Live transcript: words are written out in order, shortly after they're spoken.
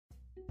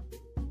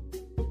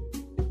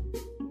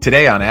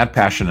Today on Add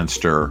Passion and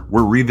Stir,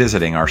 we're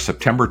revisiting our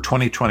September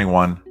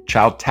 2021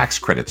 Child Tax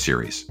Credit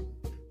series.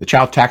 The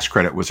Child Tax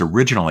Credit was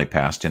originally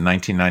passed in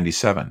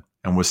 1997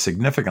 and was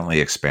significantly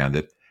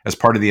expanded as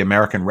part of the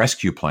American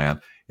Rescue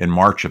Plan in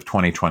March of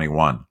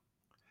 2021.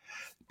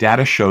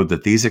 Data showed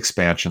that these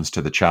expansions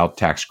to the Child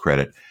Tax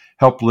Credit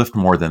helped lift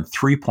more than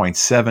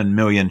 3.7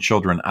 million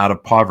children out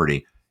of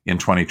poverty in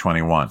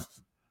 2021.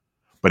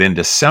 But in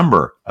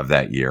December of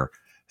that year,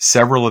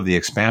 several of the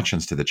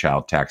expansions to the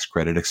Child Tax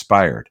Credit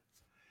expired.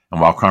 And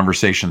while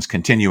conversations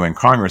continue in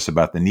Congress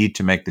about the need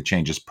to make the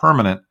changes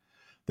permanent,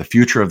 the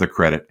future of the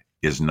credit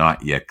is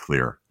not yet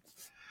clear.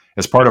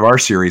 As part of our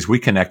series, we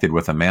connected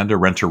with Amanda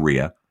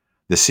Renteria,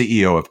 the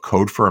CEO of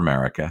Code for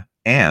America,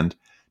 and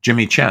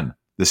Jimmy Chen,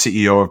 the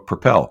CEO of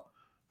Propel,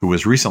 who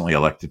was recently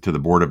elected to the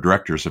board of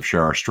directors of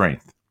Share Our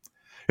Strength.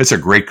 It's a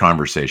great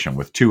conversation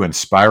with two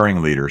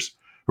inspiring leaders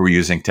who are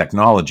using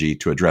technology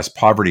to address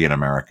poverty in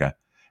America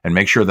and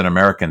make sure that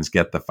Americans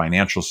get the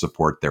financial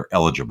support they're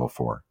eligible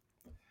for.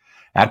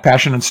 Add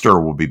Passion and Stir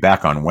will be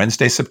back on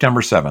Wednesday,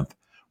 September 7th,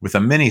 with a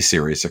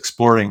mini-series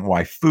exploring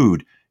why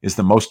food is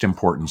the most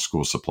important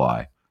school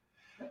supply.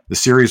 The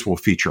series will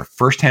feature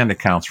first-hand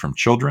accounts from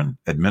children,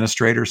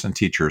 administrators, and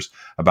teachers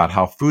about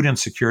how food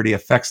insecurity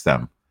affects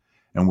them,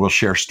 and we'll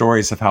share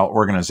stories of how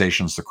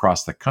organizations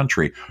across the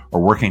country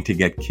are working to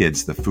get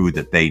kids the food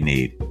that they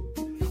need.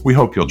 We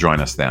hope you'll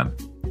join us then.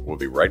 We'll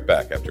be right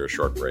back after a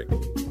short break.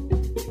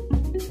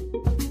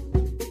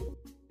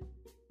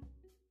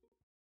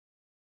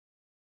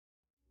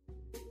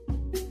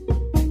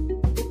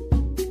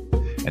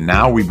 And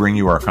now we bring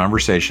you our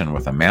conversation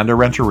with Amanda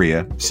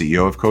Renteria,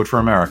 CEO of Code for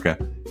America,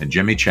 and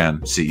Jimmy Chen,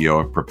 CEO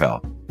of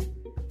Propel.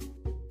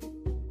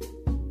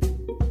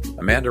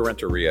 Amanda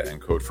Renteria and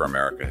Code for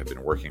America have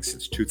been working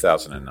since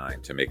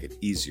 2009 to make it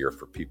easier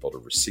for people to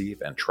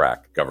receive and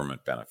track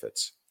government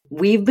benefits.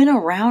 We've been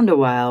around a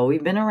while.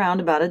 We've been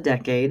around about a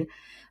decade.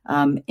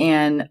 And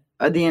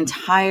the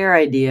entire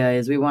idea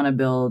is we want to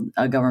build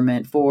a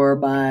government for,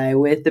 by,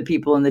 with the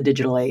people in the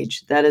digital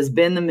age. That has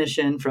been the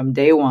mission from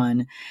day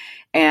one.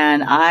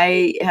 And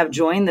I have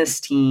joined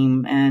this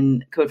team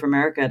and Code for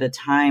America at a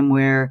time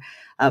where,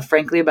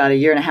 frankly, about a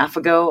year and a half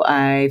ago,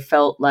 I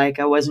felt like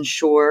I wasn't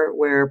sure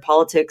where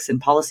politics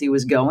and policy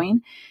was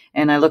going.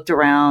 And I looked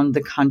around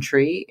the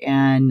country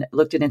and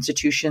looked at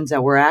institutions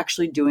that were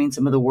actually doing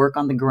some of the work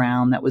on the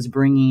ground that was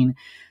bringing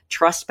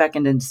trust back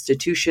into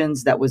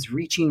institutions, that was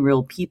reaching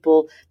real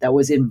people, that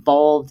was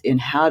involved in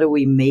how do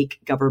we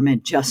make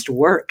government just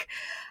work.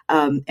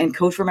 And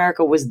Code for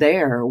America was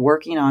there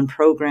working on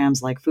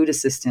programs like food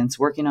assistance,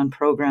 working on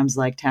programs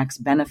like tax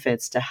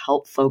benefits to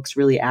help folks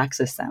really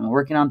access them,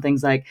 working on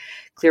things like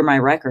Clear My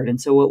Record. And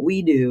so what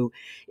we do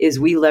is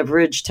we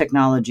leverage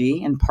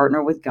technology and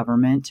partner with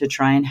government to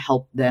try and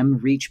help them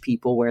reach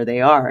people where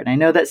they are. And I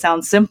know that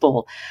sounds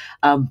simple,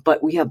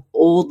 but we have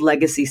old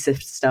legacy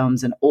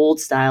systems and old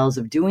styles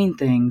of doing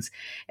things.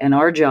 And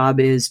our job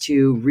is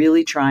to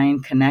really try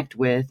and connect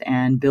with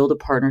and build a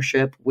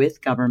partnership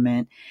with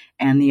government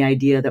and the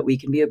idea that we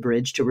can be a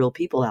bridge to real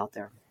people out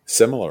there.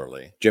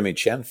 Similarly, Jimmy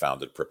Chen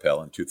founded Propel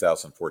in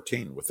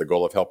 2014 with the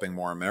goal of helping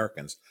more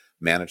Americans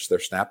manage their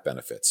SNAP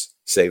benefits,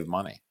 save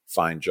money,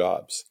 find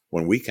jobs.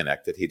 When we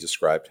connected, he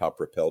described how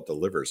Propel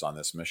delivers on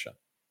this mission.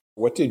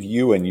 What did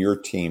you and your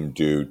team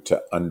do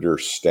to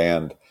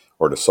understand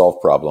or to solve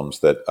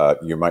problems that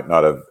you might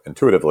not have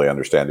intuitively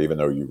understand, even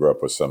though you grew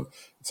up with some,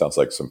 it sounds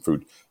like some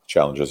food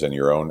challenges in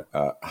your own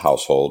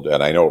household?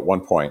 And I know at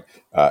one point,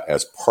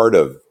 as part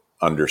of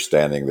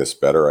understanding this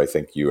better, I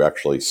think you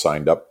actually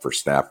signed up for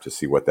SNAP to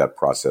see what that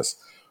process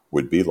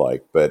would be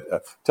like. But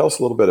tell us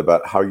a little bit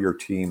about how your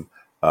team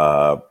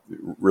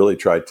really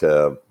tried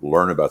to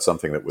learn about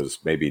something that was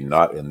maybe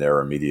not in their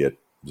immediate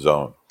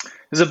zone. It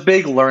was a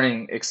big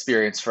learning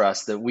experience for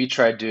us that we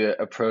tried to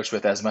approach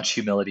with as much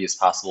humility as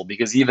possible,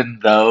 because even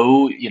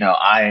though,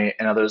 I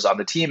and others on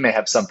the team may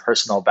have some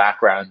personal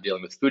background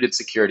dealing with food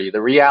insecurity,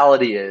 the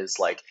reality is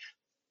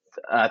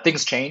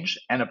things change,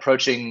 and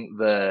approaching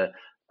the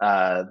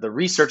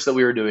research that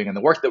we were doing and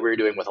the work that we were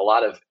doing with a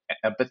lot of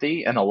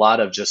empathy and a lot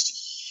of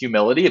just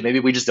humility, and maybe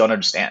we just don't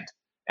understand.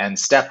 And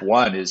step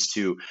one is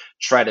to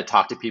try to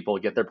talk to people,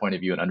 get their point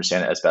of view, and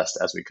understand it as best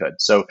as we could.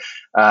 So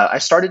I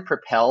started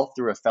Propel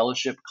through a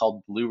fellowship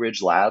called Blue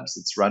Ridge Labs.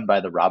 It's run by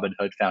the Robin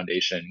Hood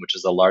Foundation, which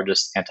is the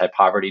largest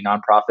anti-poverty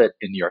nonprofit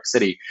in New York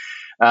City,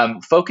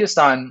 focused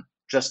on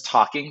just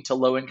talking to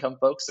low-income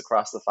folks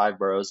across the 5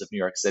 boroughs of New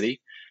York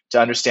City to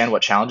understand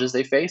what challenges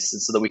they face,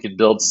 and so that we could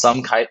build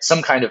some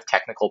kind of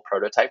technical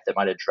prototype that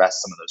might address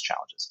some of those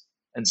challenges.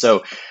 And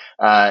so,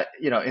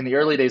 in the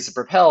early days of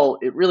Propel,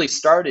 it really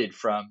started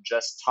from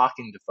just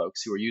talking to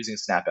folks who are using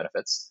SNAP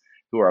benefits,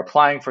 who are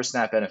applying for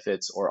SNAP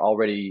benefits, or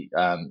already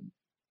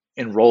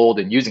enrolled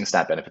in using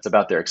SNAP benefits,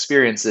 about their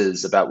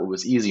experiences, about what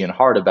was easy and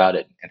hard about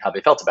it, and how they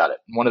felt about it.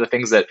 And one of the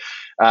things that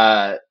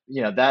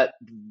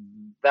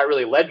that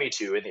really led me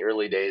to in the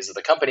early days of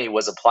the company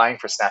was applying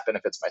for SNAP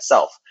benefits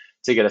myself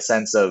to get a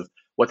sense of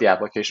what the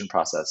application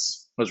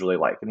process was really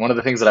like. And one of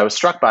the things that I was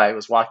struck by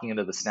was walking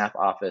into the SNAP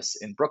office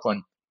in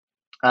Brooklyn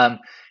um,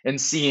 and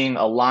seeing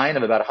a line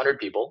of about 100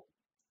 people.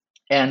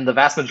 And the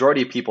vast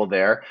majority of people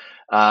there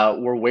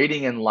were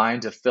waiting in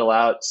line to fill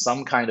out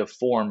some kind of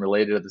form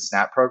related to the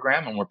SNAP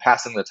program, and were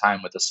passing the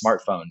time with a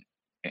smartphone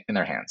in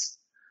their hands.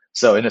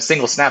 So in a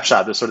single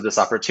snapshot, there's sort of this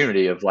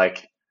opportunity of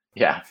like,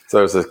 yeah. So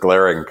there's this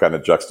glaring kind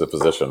of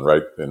juxtaposition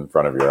right in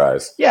front of your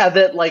eyes. Yeah,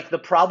 that like the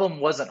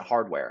problem wasn't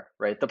hardware,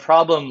 right? The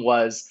problem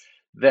was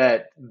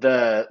that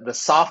the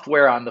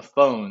software on the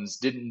phones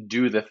didn't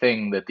do the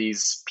thing that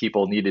these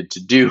people needed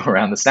to do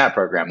around the SNAP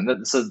program.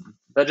 And so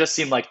that just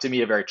seemed like to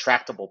me a very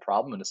tractable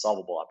problem and a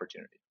solvable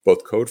opportunity.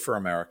 Both Code for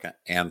America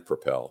and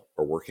Propel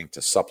are working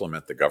to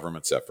supplement the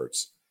government's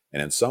efforts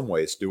and in some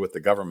ways do what the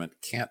government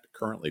can't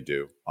currently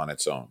do on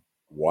its own.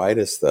 Why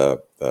does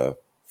the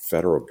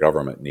federal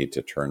government need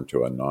to turn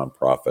to a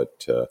nonprofit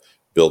to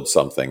build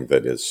something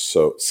that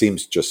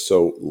seems just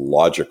so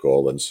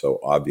logical and so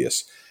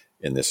obvious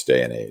in this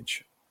day and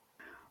age?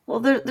 Well,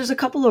 there's a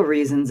couple of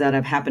reasons that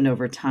have happened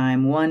over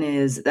time. One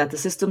is that the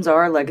systems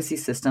are legacy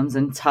systems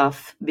and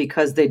tough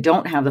because they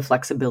don't have the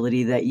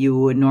flexibility that you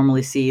would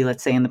normally see,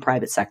 let's say, in the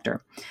private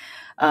sector.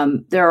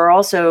 There are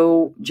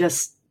also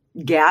just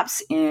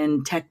gaps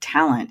in tech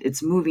talent.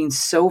 It's moving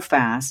so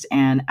fast,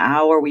 and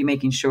how are we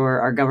making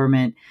sure our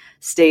government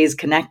stays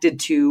connected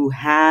to,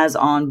 has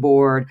on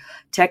board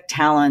tech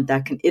talent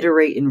that can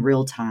iterate in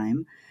real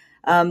time?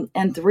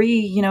 And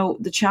three,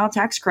 the child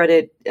tax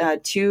credit,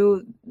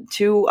 to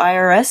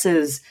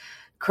IRS's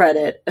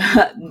credit,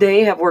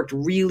 they have worked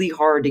really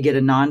hard to get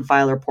a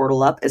non-filer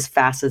portal up as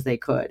fast as they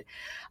could.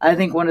 I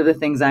think one of the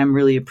things I'm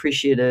really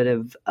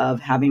appreciative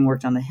of having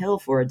worked on the Hill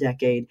for a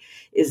decade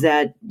is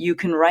that you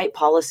can write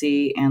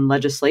policy and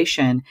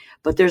legislation,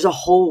 but there's a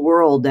whole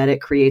world that it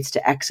creates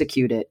to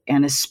execute it.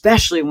 And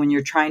especially when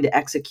you're trying to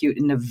execute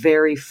in a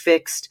very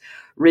fixed,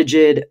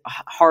 rigid,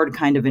 hard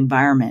kind of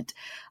environment.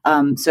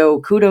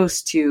 So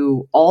kudos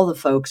to all the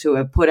folks who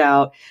have put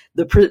out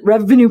the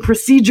revenue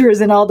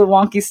procedures and all the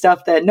wonky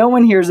stuff that no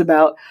one hears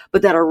about,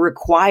 but that are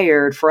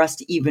required for us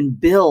to even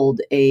build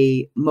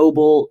a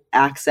mobile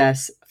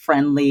access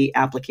friendly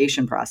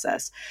application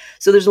process.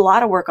 So there's a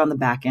lot of work on the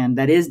back end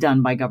that is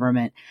done by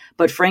government,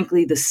 but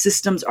frankly, the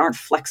systems aren't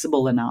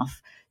flexible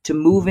enough to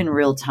move in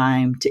real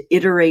time, to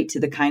iterate to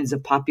the kinds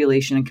of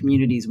population and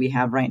communities we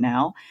have right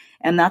now.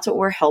 And that's what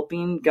we're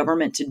helping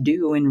government to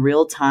do in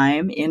real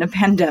time in a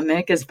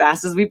pandemic as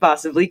fast as we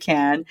possibly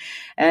can,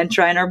 and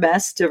trying our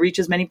best to reach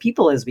as many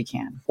people as we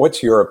can.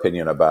 What's your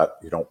opinion about,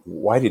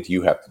 why did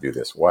you have to do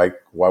this? Why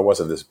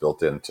wasn't this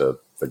built into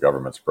the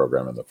government's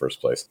program in the first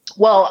place?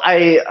 Well,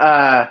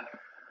 I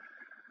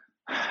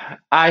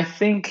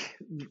think,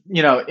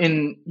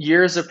 in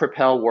years of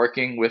Propel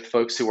working with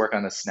folks who work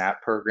on the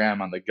SNAP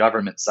program on the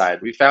government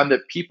side, we found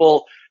that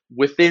people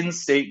within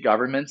state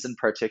governments in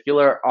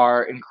particular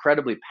are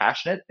incredibly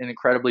passionate and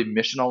incredibly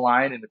mission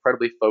aligned and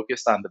incredibly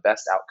focused on the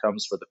best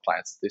outcomes for the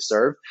clients that they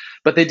serve.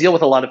 But they deal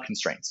with a lot of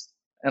constraints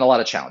and a lot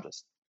of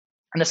challenges.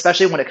 And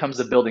especially when it comes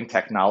to building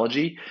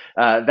technology,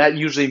 that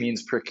usually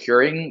means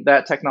procuring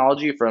that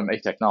technology from a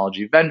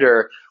technology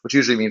vendor, which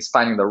usually means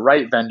finding the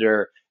right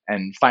vendor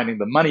and finding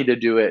the money to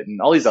do it and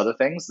all these other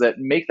things that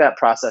make that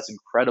process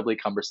incredibly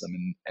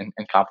cumbersome and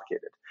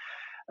complicated.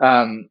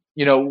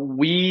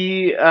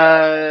 We,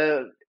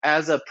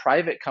 as a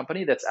private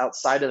company that's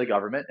outside of the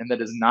government and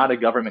that is not a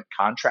government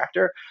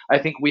contractor, I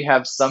think we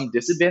have some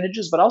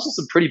disadvantages, but also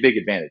some pretty big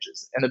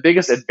advantages. And the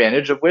biggest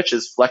advantage of which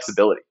is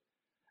flexibility,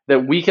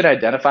 that we can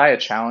identify a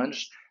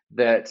challenge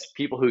that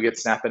people who get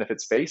SNAP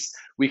benefits face.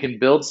 We can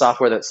build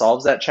software that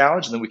solves that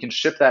challenge, and then we can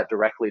ship that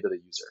directly to the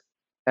user.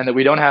 And that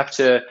we don't have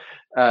to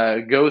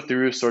go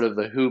through sort of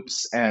the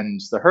hoops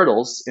and the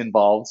hurdles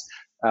involved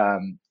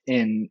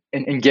in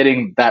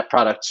getting that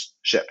product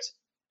shipped.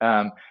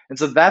 And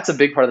so that's a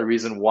big part of the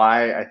reason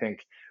why I think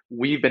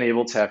we've been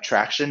able to have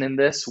traction in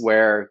this,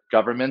 where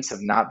governments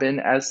have not been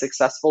as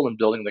successful in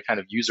building the kind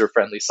of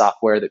user-friendly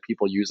software that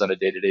people use on a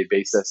day-to-day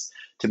basis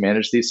to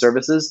manage these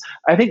services.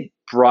 I think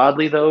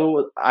broadly,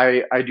 though,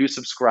 I do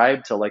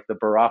subscribe to like the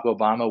Barack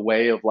Obama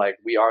way of like,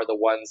 we are the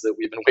ones that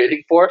we've been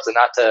waiting for. So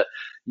not to,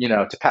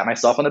 to pat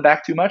myself on the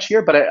back too much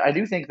here, but I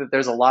do think that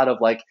there's a lot of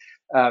like,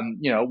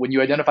 when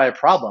you identify a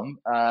problem,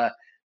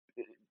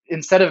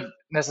 instead of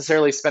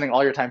necessarily spending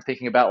all your time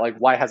thinking about like,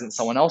 why hasn't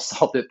someone else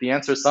solved it? The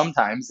answer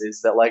sometimes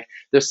is that like,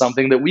 there's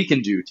something that we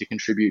can do to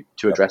contribute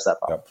to address that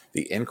problem.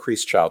 The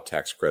increased child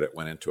tax credit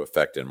went into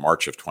effect in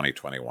March of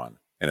 2021,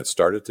 and it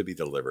started to be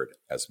delivered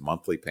as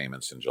monthly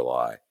payments in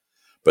July.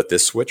 But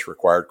this switch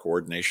required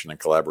coordination and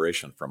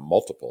collaboration from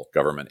multiple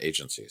government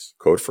agencies.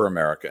 Code for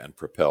America and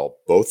Propel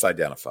both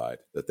identified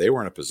that they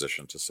were in a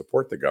position to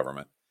support the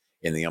government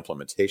in the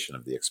implementation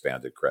of the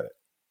expanded credit.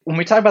 When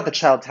we talk about the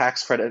child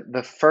tax credit,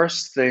 the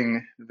first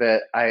thing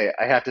that I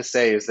have to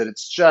say is that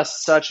it's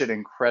just such an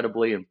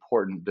incredibly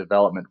important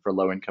development for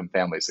low-income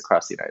families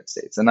across the United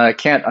States. And I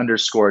can't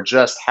underscore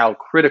just how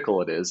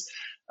critical it is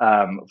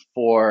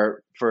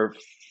for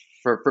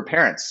for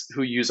parents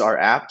who use our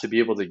app to be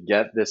able to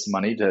get this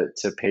money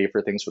to pay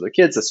for things for their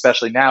kids,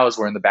 especially now as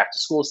we're in the back to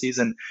school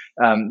season,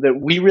 that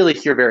we really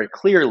hear very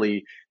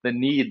clearly the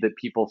need that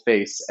people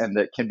face and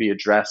that can be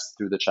addressed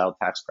through the child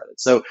tax credit.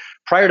 So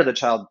prior to the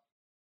child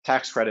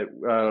tax credit,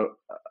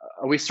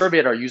 we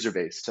surveyed our user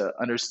base to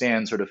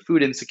understand sort of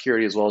food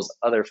insecurity as well as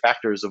other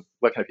factors of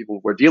what kind of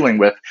people we're dealing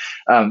with.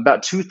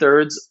 About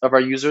 2/3 of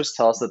our users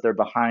tell us that they're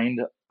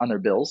behind on their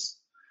bills.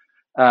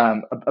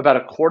 About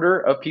a quarter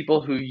of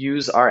people who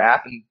use our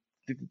app, and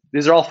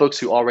these are all folks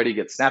who already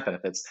get SNAP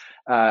benefits,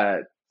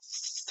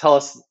 tell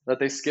us that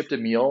they skipped a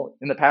meal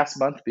in the past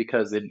month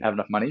because they didn't have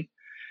enough money.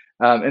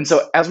 And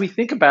so as we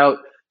think about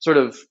sort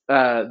of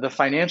the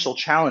financial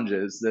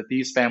challenges that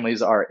these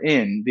families are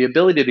in, the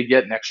ability to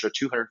get an extra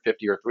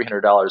 $250 or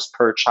 $300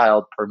 per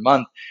child per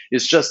month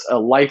is just a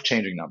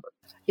life-changing number.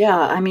 Yeah,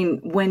 I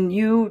mean, when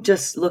you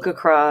just look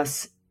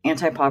across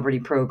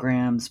anti-poverty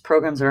programs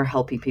that are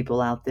helping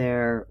people out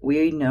there,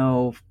 we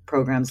know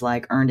programs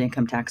like Earned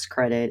Income Tax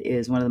Credit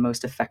is one of the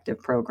most effective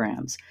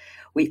programs.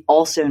 We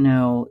also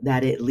know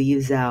that it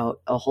leaves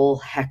out a whole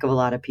heck of a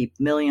lot of people,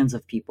 millions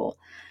of people,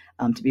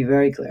 to be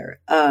very clear,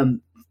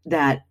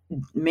 that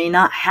may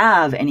not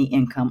have any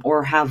income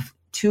or have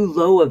too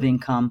low of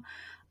income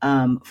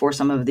for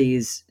some of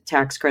these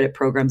tax credit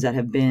programs that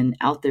have been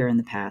out there in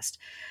the past.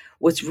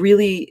 What's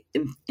really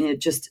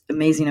just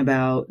amazing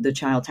about the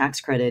child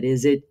tax credit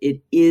is it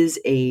is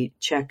a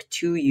check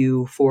to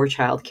you for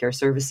child care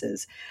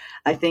services.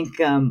 I think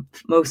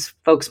most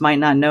folks might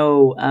not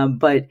know,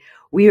 but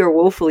we are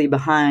woefully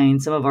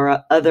behind some of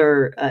our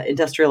other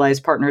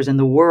industrialized partners in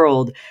the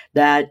world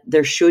that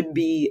there should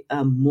be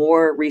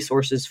more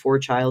resources for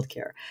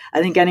childcare.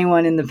 I think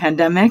anyone in the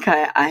pandemic,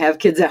 I have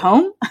kids at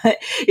home,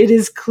 it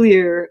is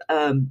clear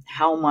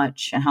how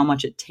much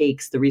it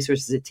takes, the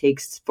resources it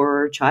takes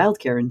for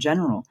childcare in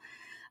general.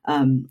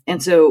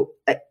 And so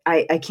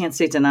I can't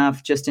state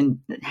enough just in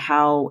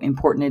how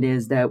important it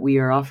is that we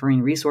are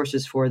offering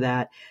resources for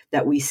that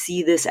we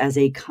see this as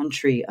a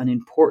country, an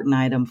important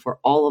item for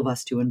all of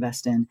us to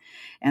invest in.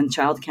 And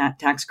child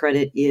tax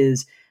credit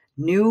is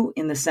new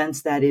in the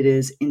sense that it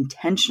is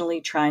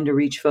intentionally trying to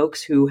reach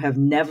folks who have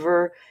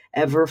never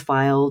ever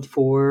filed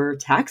for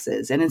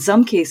taxes, and in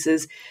some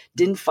cases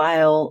didn't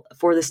file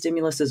for the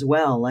stimulus as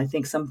well. I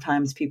think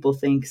sometimes people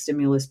think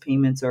stimulus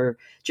payments are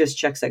just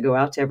checks that go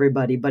out to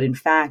everybody, but in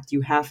fact,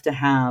 you have to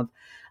have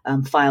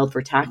filed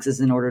for taxes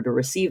in order to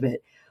receive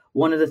it.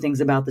 One of the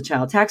things about the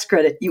child tax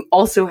credit, you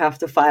also have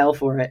to file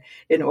for it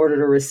in order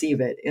to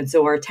receive it. And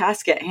so our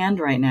task at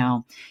hand right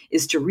now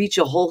is to reach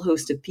a whole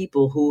host of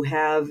people who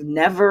have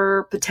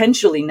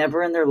potentially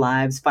never in their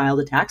lives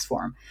filed a tax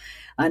form.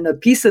 And a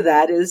piece of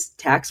that is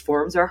tax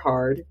forms are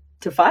hard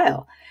to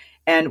file.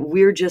 And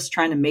we're just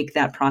trying to make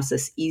that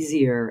process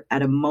easier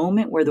at a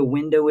moment where the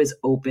window is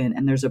open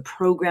and there's a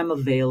program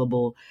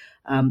available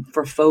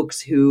for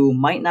folks who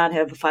might not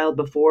have filed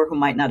before, who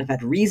might not have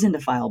had reason to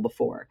file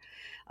before.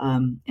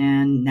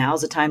 And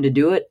now's the time to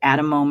do it at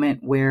a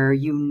moment where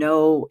you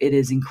know it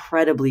is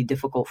incredibly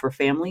difficult for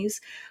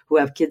families who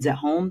have kids at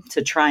home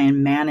to try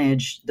and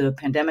manage the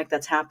pandemic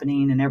that's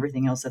happening and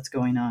everything else that's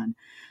going on.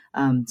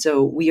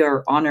 So we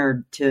are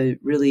honored to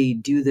really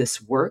do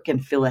this work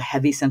and feel a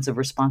heavy sense of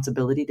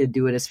responsibility to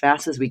do it as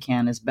fast as we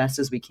can, as best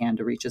as we can,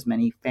 to reach as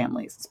many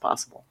families as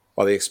possible.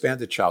 While the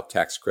expanded child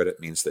tax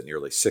credit means that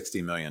nearly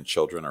 60 million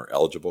children are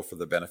eligible for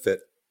the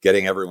benefit,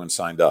 getting everyone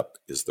signed up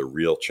is the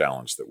real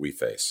challenge that we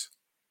face.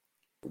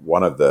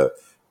 One of the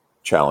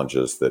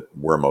challenges that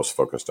we're most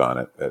focused on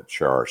at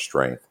Share Our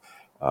Strength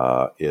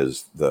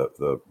is the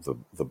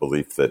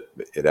belief that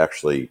it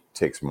actually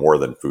takes more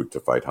than food to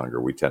fight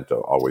hunger. We tend to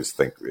always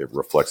think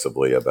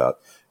reflexively about,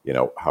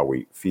 how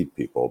we feed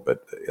people,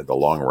 but in the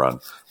long run,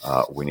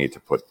 we need to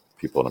put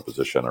people in a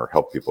position or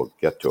help people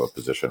get to a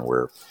position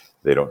where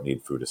they don't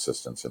need food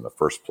assistance in the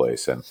first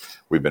place. And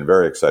we've been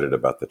very excited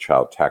about the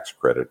child tax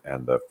credit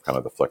and the kind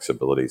of the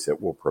flexibilities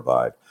it will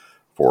provide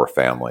for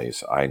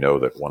families. I know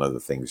that one of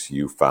the things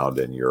you found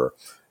in your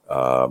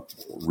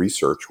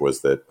research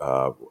was that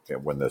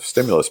when the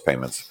stimulus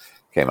payments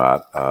came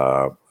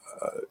out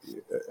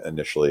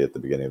initially at the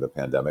beginning of the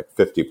pandemic,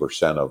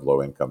 50% of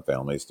low-income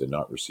families did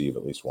not receive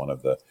at least one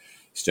of the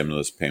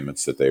stimulus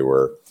payments that they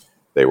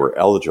were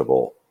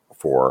eligible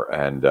for.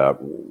 And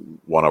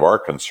one of our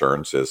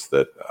concerns is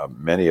that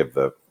many of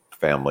the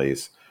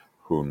families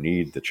who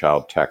need the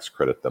child tax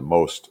credit the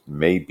most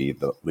may be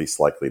the least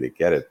likely to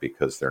get it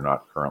because they're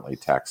not currently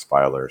tax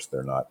filers.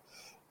 They're not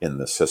in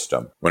the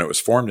system. When it was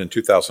formed in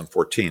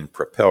 2014,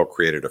 Propel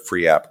created a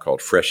free app called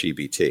Fresh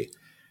EBT,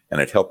 and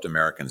it helped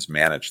Americans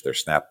manage their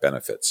SNAP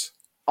benefits.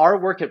 Our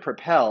work at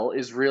Propel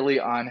is really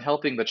on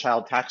helping the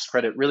child tax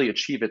credit really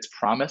achieve its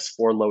promise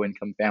for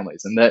low-income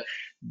families, and that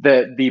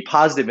the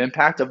positive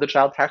impact of the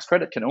child tax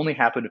credit can only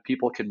happen if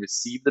people can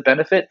receive the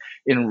benefit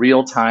in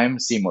real time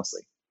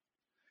seamlessly.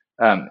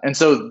 And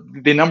so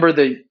the number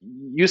that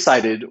you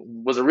cited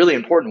was a really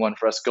important one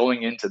for us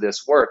going into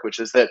this work, which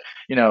is that,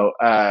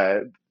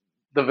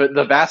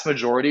 the vast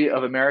majority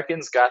of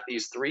Americans got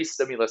these 3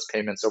 stimulus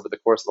payments over the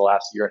course of the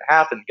last year and a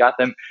half, and got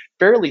them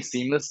fairly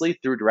seamlessly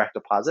through direct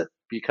deposit.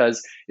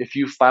 Because if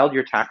you filed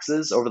your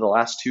taxes over the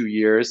last 2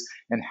 years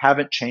and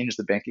haven't changed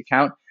the bank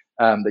account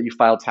that you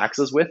filed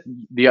taxes with,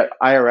 the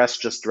IRS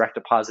just direct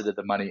deposited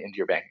the money into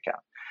your bank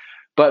account.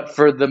 But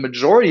for the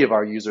majority of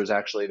our users,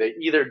 actually, they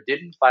either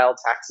didn't file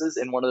taxes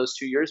in one of those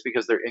 2 years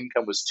because their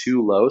income was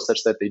too low such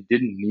that they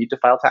didn't need to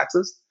file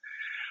taxes,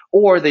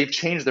 or they've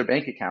changed their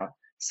bank account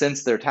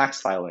since their tax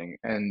filing.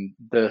 And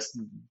the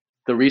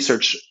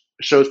research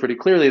shows pretty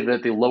clearly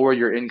that the lower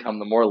your income,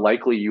 the more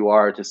likely you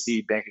are to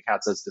see bank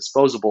accounts as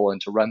disposable and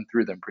to run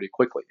through them pretty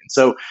quickly. And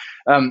so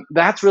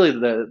that's really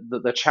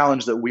the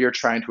challenge that we are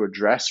trying to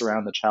address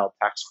around the child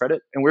tax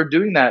credit. And we're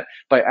doing that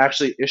by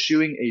actually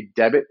issuing a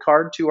debit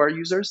card to our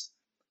users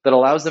that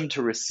allows them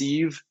to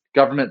receive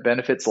government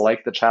benefits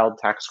like the child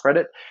tax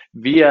credit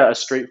via a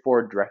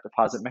straightforward direct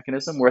deposit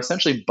mechanism. We're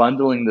essentially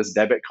bundling this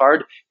debit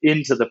card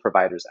into the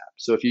Providers app.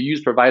 So if you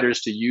use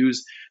Providers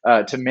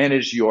to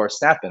manage your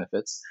SNAP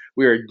benefits,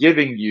 we are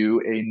giving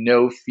you a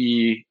no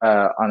fee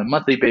on a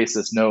monthly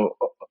basis, no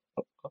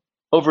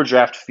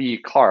overdraft fee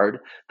card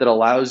that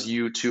allows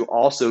you to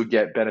also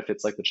get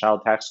benefits like the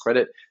child tax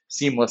credit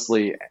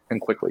seamlessly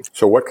and quickly.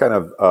 So what kind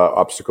of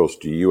obstacles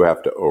do you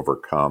have to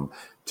overcome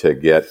to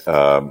get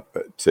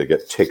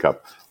take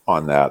up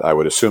on that? I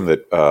would assume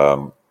that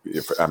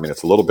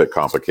it's a little bit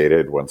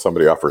complicated. When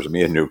somebody offers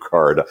me a new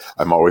card,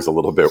 I'm always a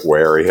little bit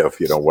wary of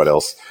what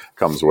else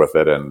comes with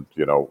it, and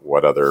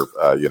what other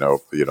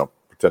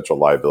potential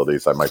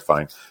liabilities I might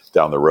find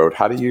down the road.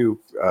 How do you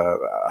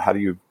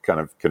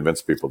kind of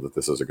convince people that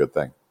this is a good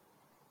thing?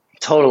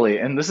 Totally,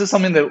 and this is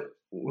something that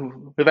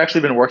we've actually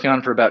been working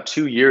on for about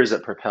 2 years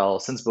at Propel.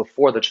 Since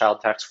before the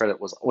child tax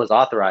credit was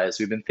authorized,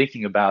 we've been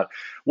thinking about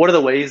what are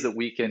the ways that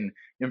we can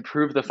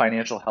improve the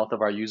financial health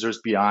of our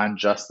users beyond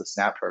just the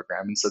SNAP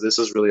program. And so this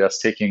was really us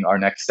taking our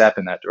next step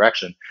in that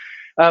direction.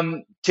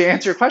 To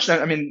answer your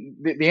question,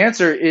 the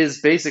answer is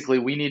basically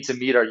we need to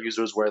meet our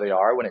users where they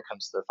are when it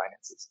comes to their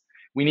finances.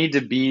 We need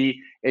to be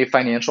a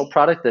financial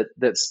product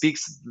that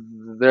speaks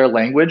their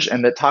language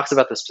and that talks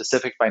about the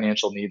specific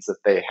financial needs that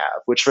they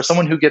have, which for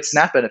someone who gets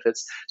SNAP benefits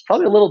is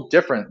probably a little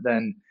different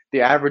than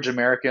the average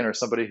American or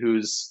somebody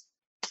who's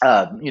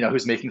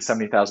making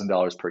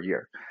 $70,000 per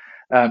year.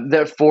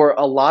 That for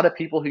a lot of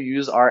people who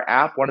use our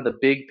app, one of the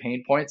big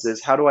pain points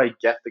is how do I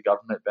get the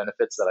government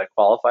benefits that I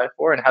qualify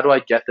for, and how do I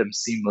get them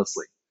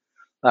seamlessly?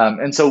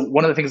 And so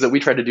one of the things that we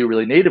try to do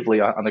really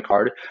natively on the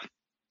card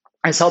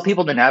is help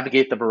people to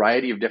navigate the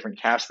variety of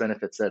different cash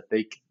benefits that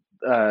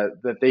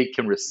they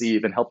can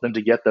receive and help them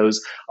to get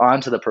those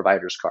onto the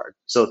Providers card.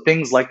 So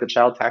things like the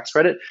child tax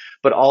credit,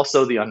 but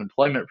also the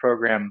unemployment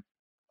program,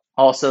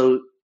 also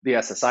the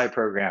SSI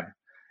program.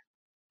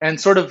 And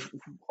sort of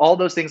all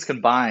those things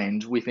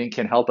combined, we think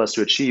can help us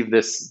to achieve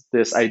this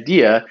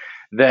idea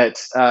that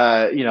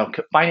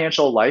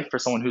financial life for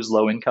someone who's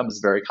low income is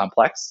very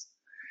complex.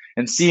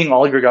 And seeing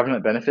all of your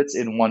government benefits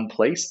in one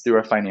place through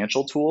a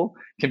financial tool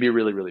can be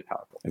really, really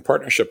powerful. In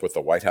partnership with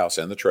the White House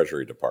and the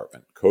Treasury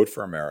Department, Code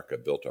for America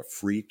built a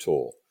free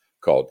tool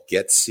called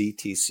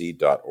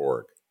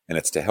getctc.org, and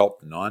it's to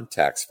help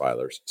non-tax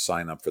filers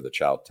sign up for the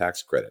child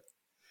tax credit.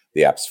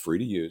 The app's free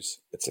to use,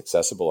 it's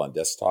accessible on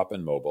desktop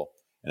and mobile,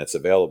 and it's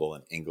available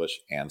in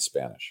English and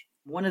Spanish.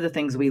 One of the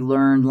things we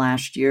learned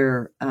last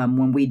year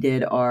when we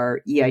did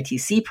our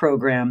EITC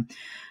program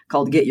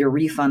called Get Your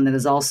Refund, that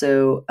is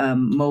also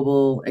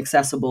mobile,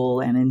 accessible,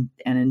 and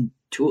in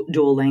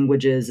dual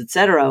languages, et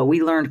cetera,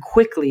 we learned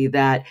quickly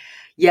that,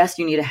 yes,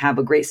 you need to have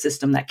a great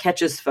system that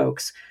catches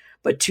folks,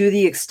 but to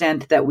the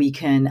extent that we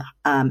can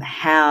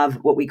have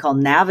what we call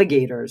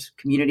navigators,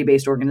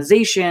 community-based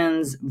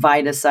organizations,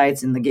 VITA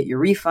sites in the Get Your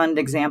Refund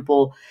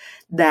example,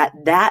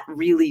 that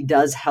really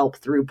does help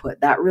throughput.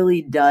 That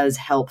really does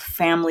help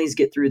families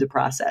get through the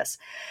process,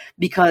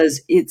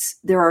 because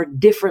there are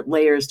different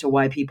layers to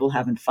why people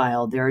haven't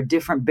filed. There are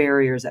different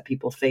barriers that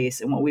people face.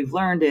 And what we've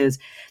learned is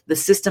the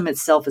system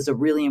itself is a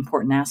really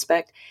important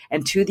aspect.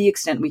 And to the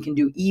extent we can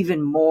do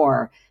even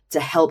more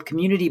to help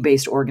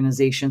community-based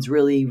organizations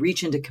really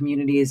reach into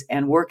communities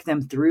and work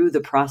them through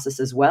the process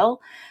as well,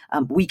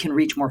 we can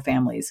reach more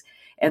families.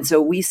 And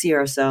so we see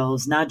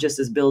ourselves not just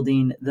as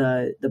building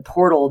the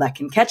portal that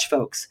can catch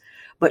folks,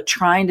 but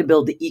trying to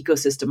build the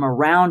ecosystem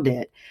around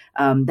it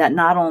that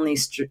not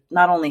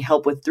only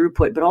help with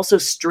throughput, but also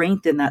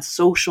strengthen that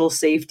social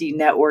safety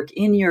network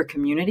in your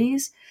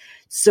communities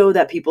so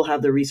that people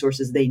have the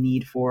resources they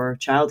need for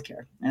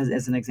childcare,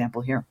 as an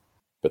example here.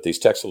 But these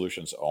tech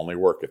solutions only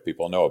work if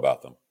people know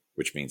about them,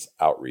 which means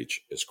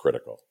outreach is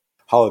critical.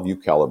 How have you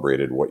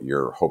calibrated what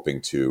you're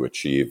hoping to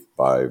achieve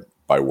by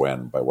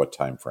when, by what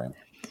time frame?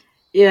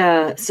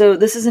 Yeah, so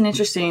this is an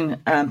interesting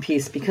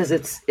piece because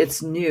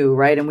it's new,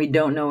 right? And we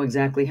don't know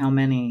exactly how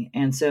many.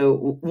 And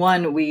so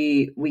one,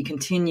 we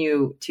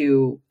continue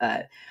to,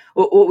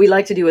 what we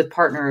like to do with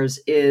partners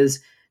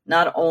is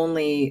not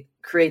only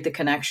create the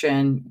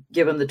connection,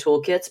 give them the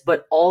toolkits,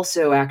 but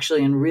also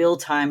actually in real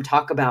time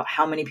talk about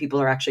how many people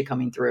are actually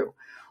coming through.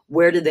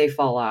 Where did they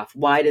fall off?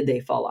 Why did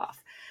they fall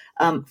off?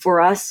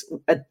 For us,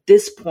 at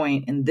this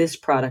point in this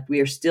product, we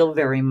are still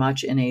very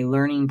much in a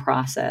learning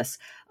process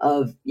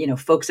of,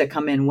 folks that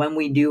come in when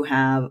we've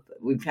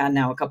had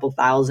now a couple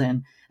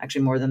thousand,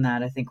 actually more than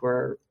that. I think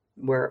we're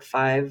at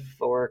 5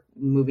 or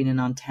moving in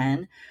on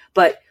 10,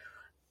 but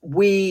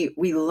we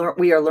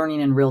are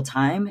learning in real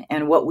time.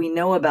 And what we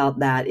know about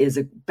that is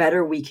the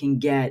better we can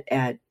get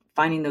at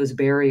finding those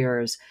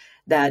barriers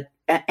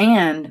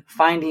and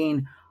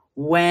finding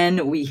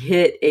when we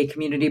hit a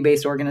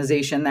community-based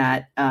organization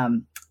that,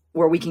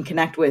 where we can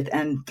connect with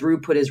and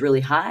throughput is really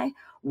high,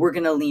 we're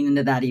going to lean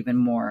into that even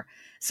more.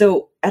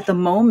 So at the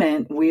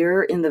moment,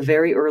 we're in the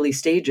very early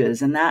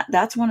stages. And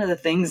that's one of the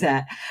things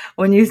that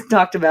when you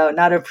talked about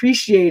not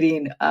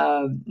appreciating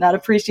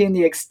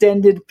the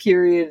extended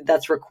period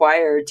that's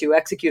required to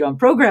execute on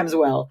programs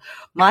well,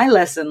 my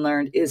lesson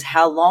learned is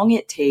how long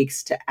it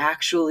takes to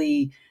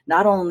actually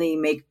not only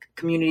make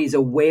communities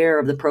aware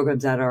of the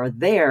programs that are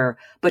there,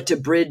 but to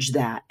bridge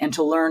that and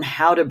to learn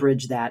how to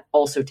bridge that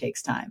also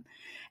takes time.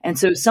 And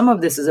so some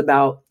of this is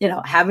about,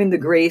 having the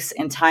grace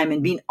and time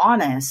and being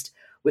honest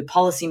with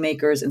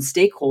policymakers and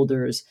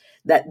stakeholders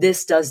that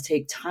this does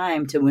take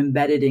time to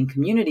embed it in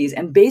communities.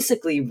 And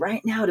basically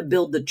right now to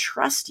build the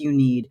trust you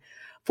need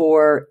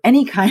for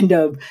any kind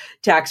of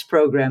tax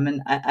program.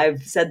 And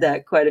I've said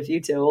that quite a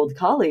few to old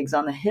colleagues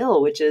on the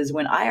Hill, which is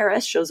when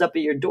IRS shows up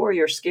at your door,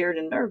 you're scared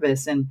and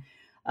nervous. And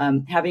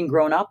having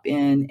grown up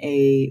in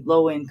a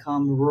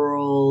low-income,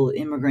 rural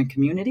immigrant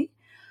community,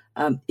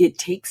 it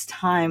takes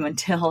time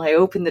until I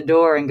open the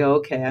door and go,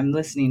 okay, I'm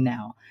listening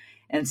now.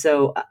 And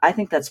so I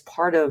think that's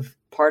part of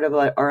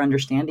our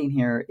understanding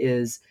here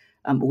is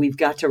we've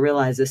got to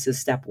realize this is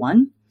step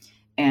one,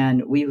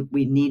 and we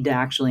need to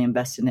actually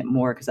invest in it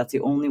more because that's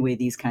the only way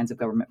these kinds of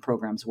government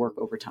programs work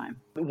over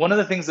time. One of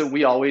the things that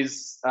we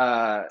always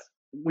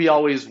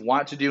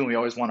want to do, and we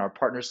always want our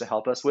partners to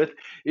help us with,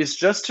 is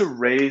just to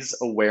raise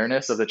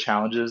awareness of the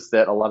challenges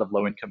that a lot of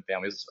low-income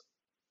families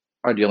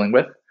are dealing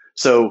with.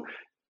 So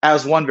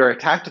as one very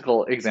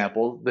tactical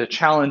example, the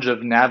challenge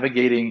of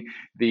navigating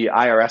the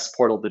IRS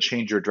portal to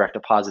change your direct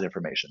deposit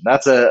information.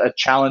 That's a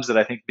challenge that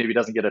I think maybe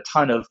doesn't get a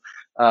ton of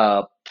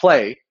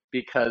play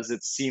because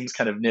it seems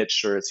kind of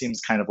niche, or it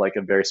seems kind of like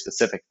a very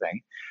specific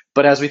thing.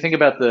 But as we think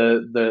about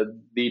the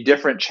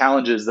different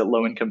challenges that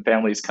low-income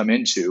families come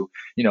into,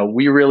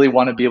 we really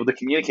want to be able to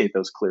communicate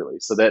those clearly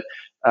so that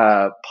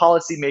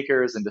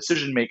policymakers and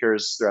decision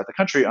makers throughout the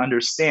country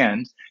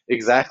understand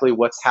exactly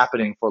what's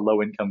happening for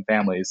low-income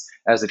families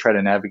as they try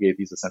to navigate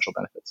these essential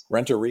benefits.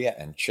 Renteria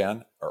and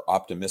Chen are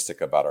optimistic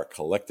about our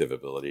collective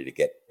ability to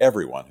get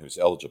everyone who's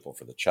eligible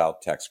for the child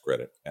tax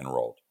credit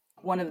enrolled.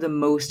 One of the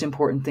most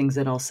important things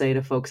that I'll say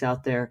to folks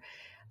out there,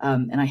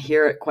 and I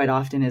hear it quite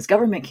often, is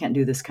government can't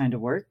do this kind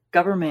of work.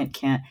 Government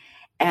can't.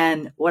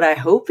 And what I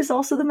hope is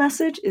also the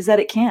message is that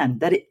it can,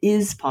 that it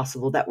is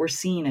possible, that we're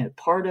seeing it.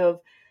 Part of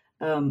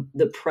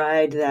the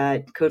pride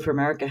that Code for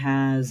America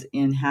has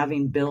in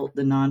having built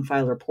the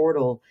non-filer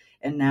portal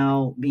and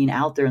now being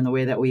out there in the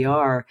way that we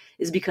are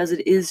is because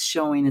it is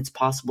showing it's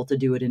possible to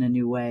do it in a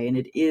new way. And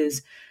it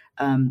is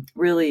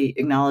really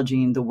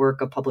acknowledging the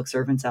work of public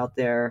servants out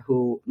there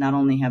who not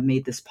only have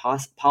made this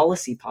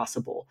policy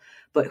possible,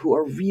 but who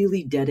are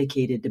really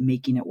dedicated to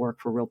making it work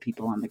for real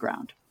people on the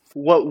ground.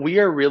 What we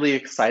are really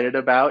excited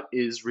about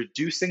is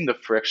reducing the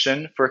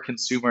friction for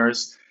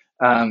consumers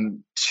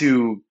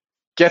to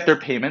get their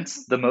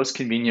payments the most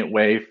convenient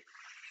way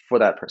for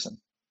that person.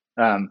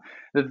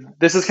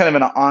 This is kind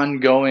of an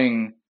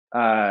ongoing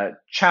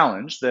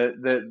challenge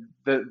that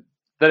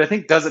I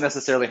think doesn't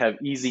necessarily have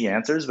easy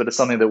answers, but it's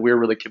something that we're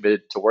really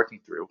committed to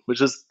working through,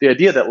 which is the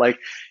idea that,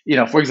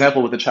 for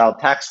example, with the child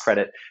tax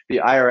credit,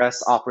 the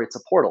IRS operates a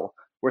portal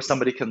where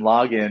somebody can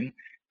log in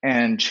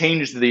and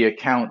change the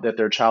account that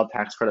their child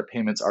tax credit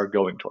payments are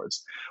going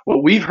towards.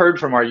 What we've heard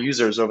from our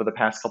users over the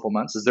past couple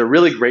months is they're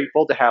really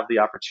grateful to have the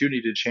opportunity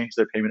to change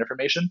their payment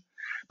information,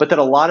 but that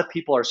a lot of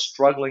people are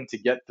struggling to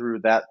get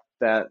through the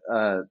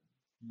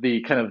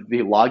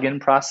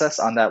login process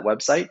on that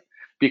website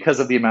because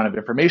of the amount of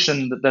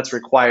information that's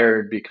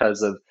required,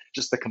 because of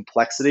just the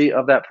complexity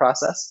of that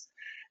process.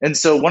 And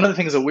so one of the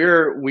things that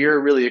we're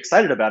really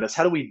excited about is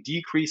how do we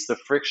decrease the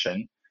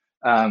friction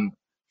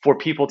for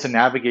people to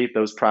navigate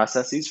those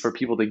processes, for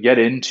people to get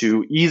in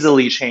to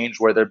easily change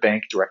where their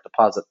bank direct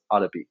deposit ought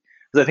to be.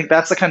 Because I think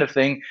that's the kind of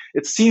thing,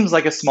 it seems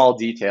like a small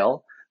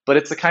detail, but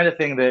it's the kind of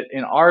thing that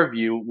in our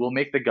view will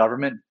make the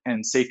government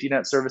and safety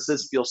net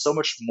services feel so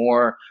much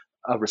more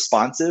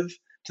responsive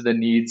to the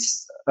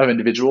needs of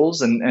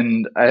individuals.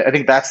 And I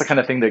think that's the kind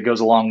of thing that goes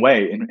a long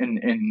way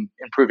in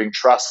improving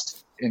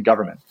trust in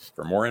government.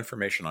 For more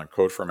information on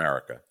Code for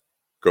America,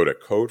 go to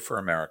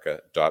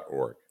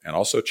codeforamerica.org and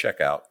also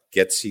check out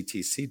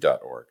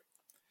getctc.org.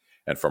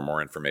 And for more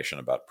information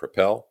about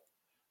Propel,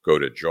 go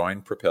to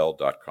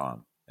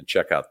joinpropel.com and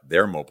check out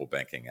their mobile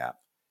banking app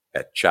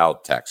at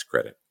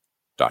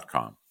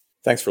childtaxcredit.com.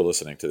 Thanks for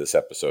listening to this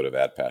episode of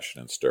Add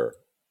Passion and Stir.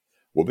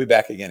 We'll be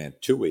back again in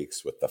 2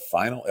 weeks with the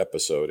final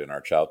episode in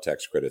our Child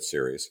Tax Credit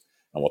series,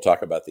 and we'll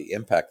talk about the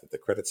impact that the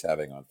credit's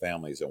having on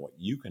families and what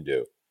you can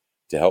do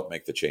to help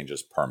make the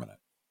changes permanent.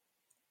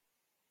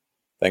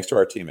 Thanks to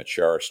our team at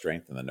Share Our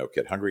Strength and the No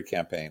Kid Hungry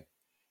campaign,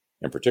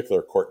 in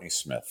particular Courtney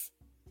Smith,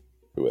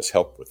 who has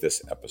helped with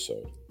this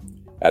episode.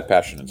 Add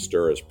Passion and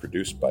Stir is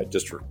produced by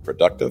District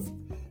Productive,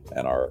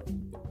 and our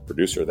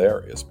producer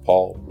there is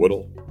Paul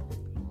Woodall,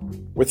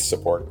 with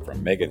support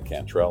from Megan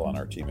Cantrell on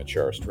our team at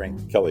Share Our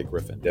Strength, Kelly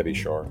Griffin, Debbie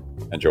Shore,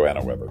 and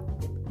Joanna Weber.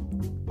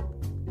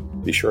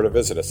 Be sure to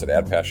visit us at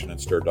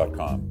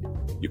addpassionandstir.com.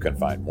 You can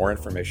find more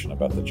information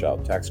about the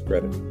Child Tax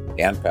Credit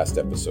and past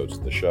episodes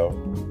of the show,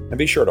 and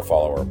be sure to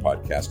follow our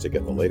podcast to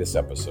get the latest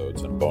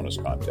episodes and bonus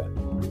content.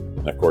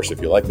 And of course,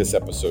 if you like this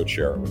episode,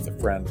 share it with a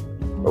friend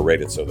or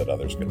rate it so that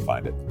others can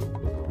find it.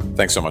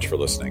 Thanks so much for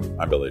listening.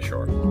 I'm Billy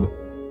Shore.